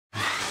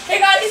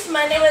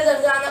my name is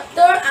Arzan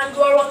Akhtar and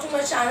you are watching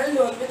my channel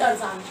Learn with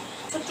Arzan.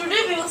 So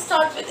today we will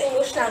start with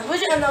English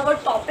language and our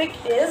topic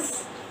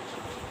is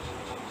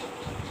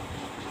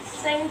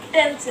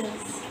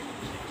sentences.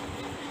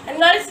 And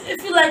guys,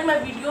 if you like my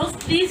videos,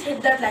 please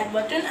hit that like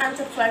button and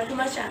subscribe to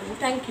my channel.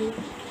 Thank you.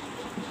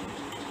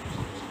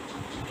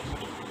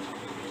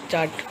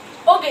 Start.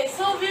 Okay,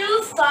 so we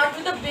will start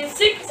with the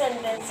basic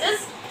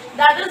sentences.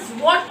 That is,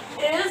 what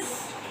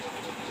is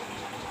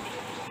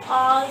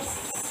a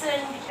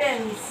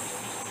sentence?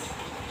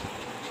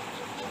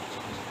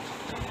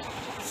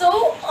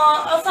 So,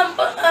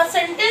 a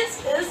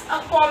sentence is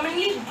a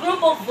commonly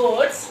group of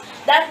words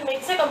that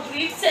makes a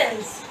complete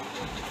sense.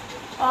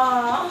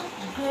 A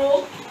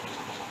group.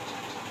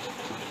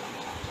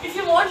 If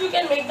you want, you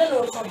can make the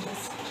notes of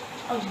this.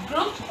 A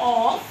group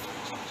of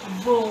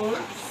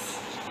words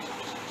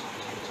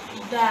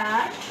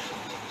that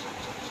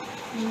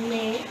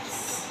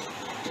makes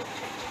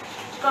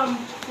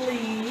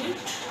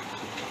complete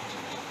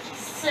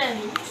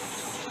sense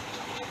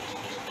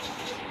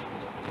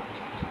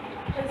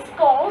is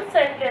called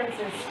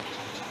sentences.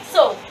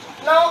 So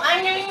now I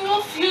am giving you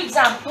a few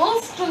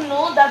examples to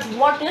know that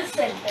what is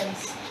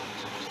sentence.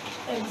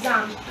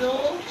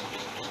 Example.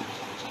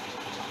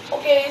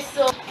 Okay,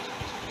 so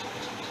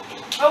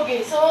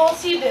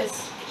see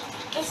this.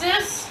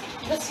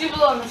 This you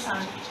will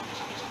understand.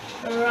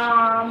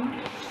 Ram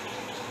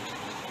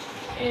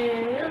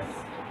is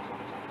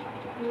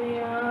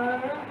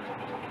near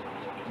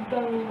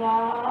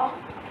Ganga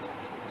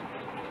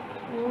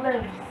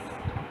lives.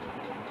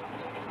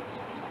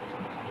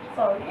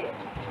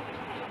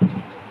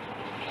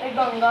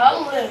 Ganga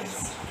lives.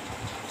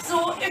 So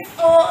if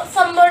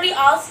somebody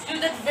asks you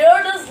that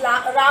where does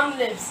Ram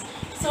lives,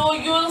 so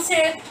you will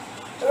say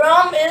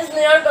Ram is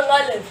near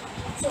Ganga lives.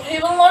 So he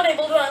will not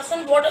able to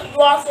understand what you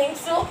are saying.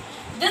 So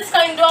this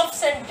kind of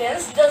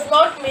sentence does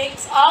not make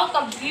a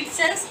complete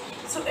sense.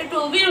 So it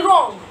will be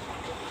wrong.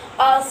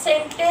 The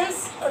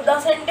sentence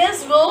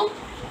will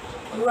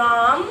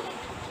Ram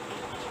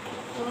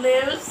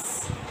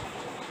lives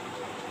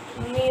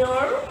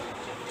near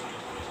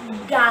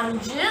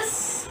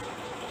Ganges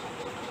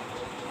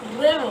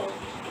river.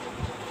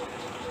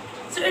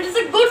 So it is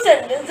a good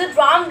sentence that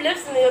Ram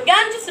lives near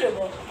Ganges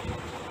river.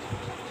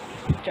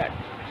 Start.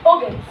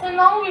 Okay, so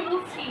now we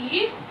will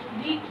see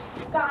the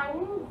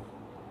kinds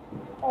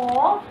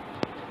of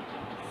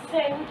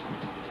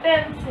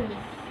sentences.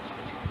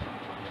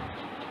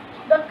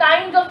 The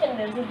kinds of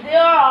sentences.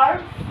 There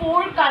are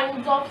 4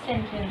 kinds of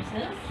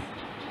sentences.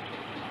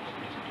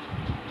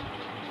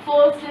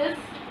 First is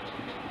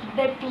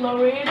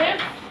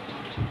declarative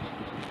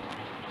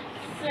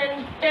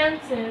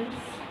sentences.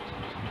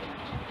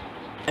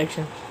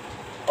 Action.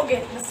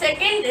 Okay, the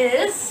second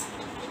is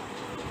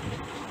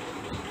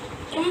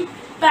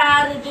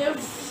imperative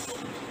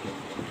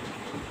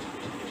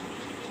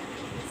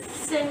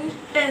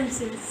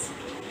sentences.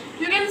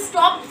 You can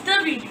stop the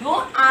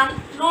video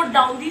and note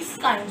down these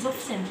kinds of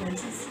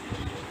sentences.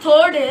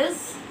 Third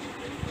is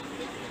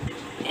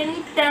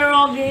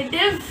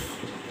interrogative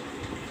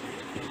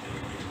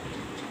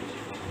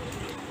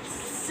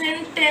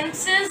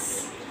sentences.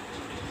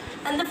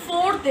 And the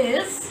fourth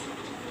is,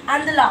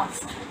 and the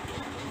last,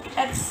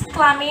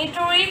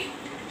 exclamatory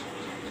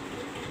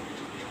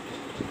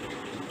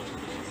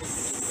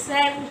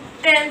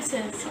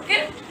sentences.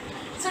 Okay,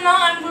 so now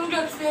I'm going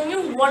to explain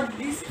you what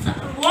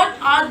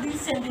are these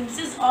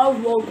sentences or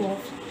work of.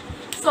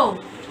 So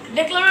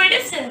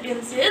declarative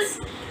sentences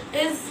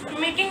is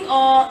making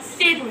a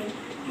statement,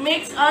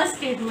 makes a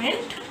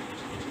statement.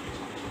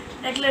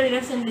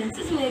 Declarative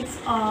sentences makes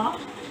a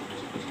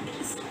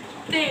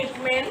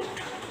statement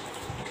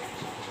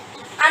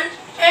and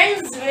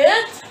ends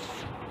with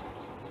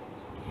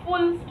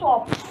full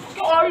stop,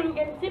 or you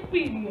can say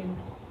period.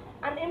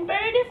 An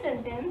imperative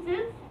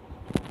sentence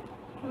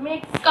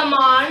makes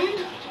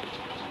command,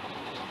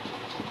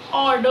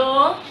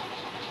 order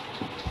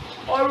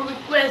or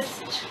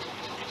request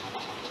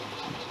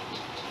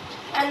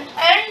and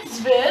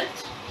ends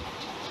with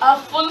a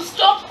full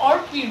stop or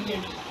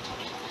period.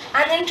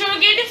 An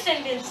interrogative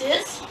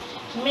sentence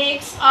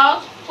makes a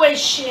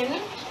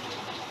question.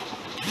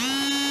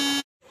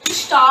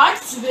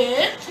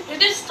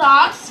 It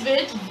starts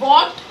with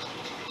what,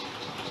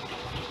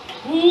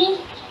 who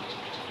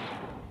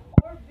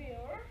or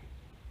where,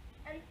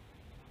 and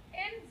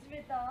ends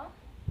with a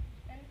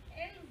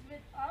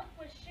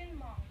question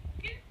mark.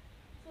 Okay,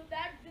 so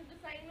that is the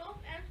sign of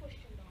and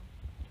question mark.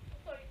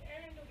 Sorry,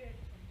 an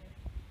interrogative sentence.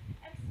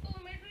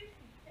 Exclamatory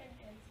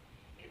sentence.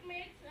 It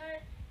makes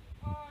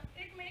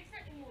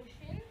an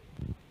emotion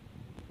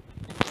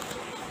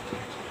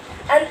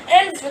and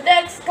ends with the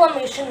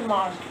exclamation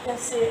mark. You can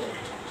say it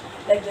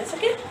like this.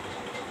 Okay.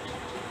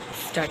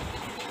 Start.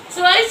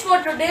 So guys,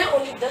 for today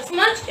only this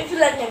much. If you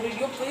like my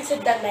video, please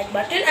hit that like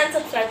button and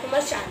subscribe to my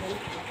channel.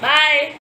 Bye.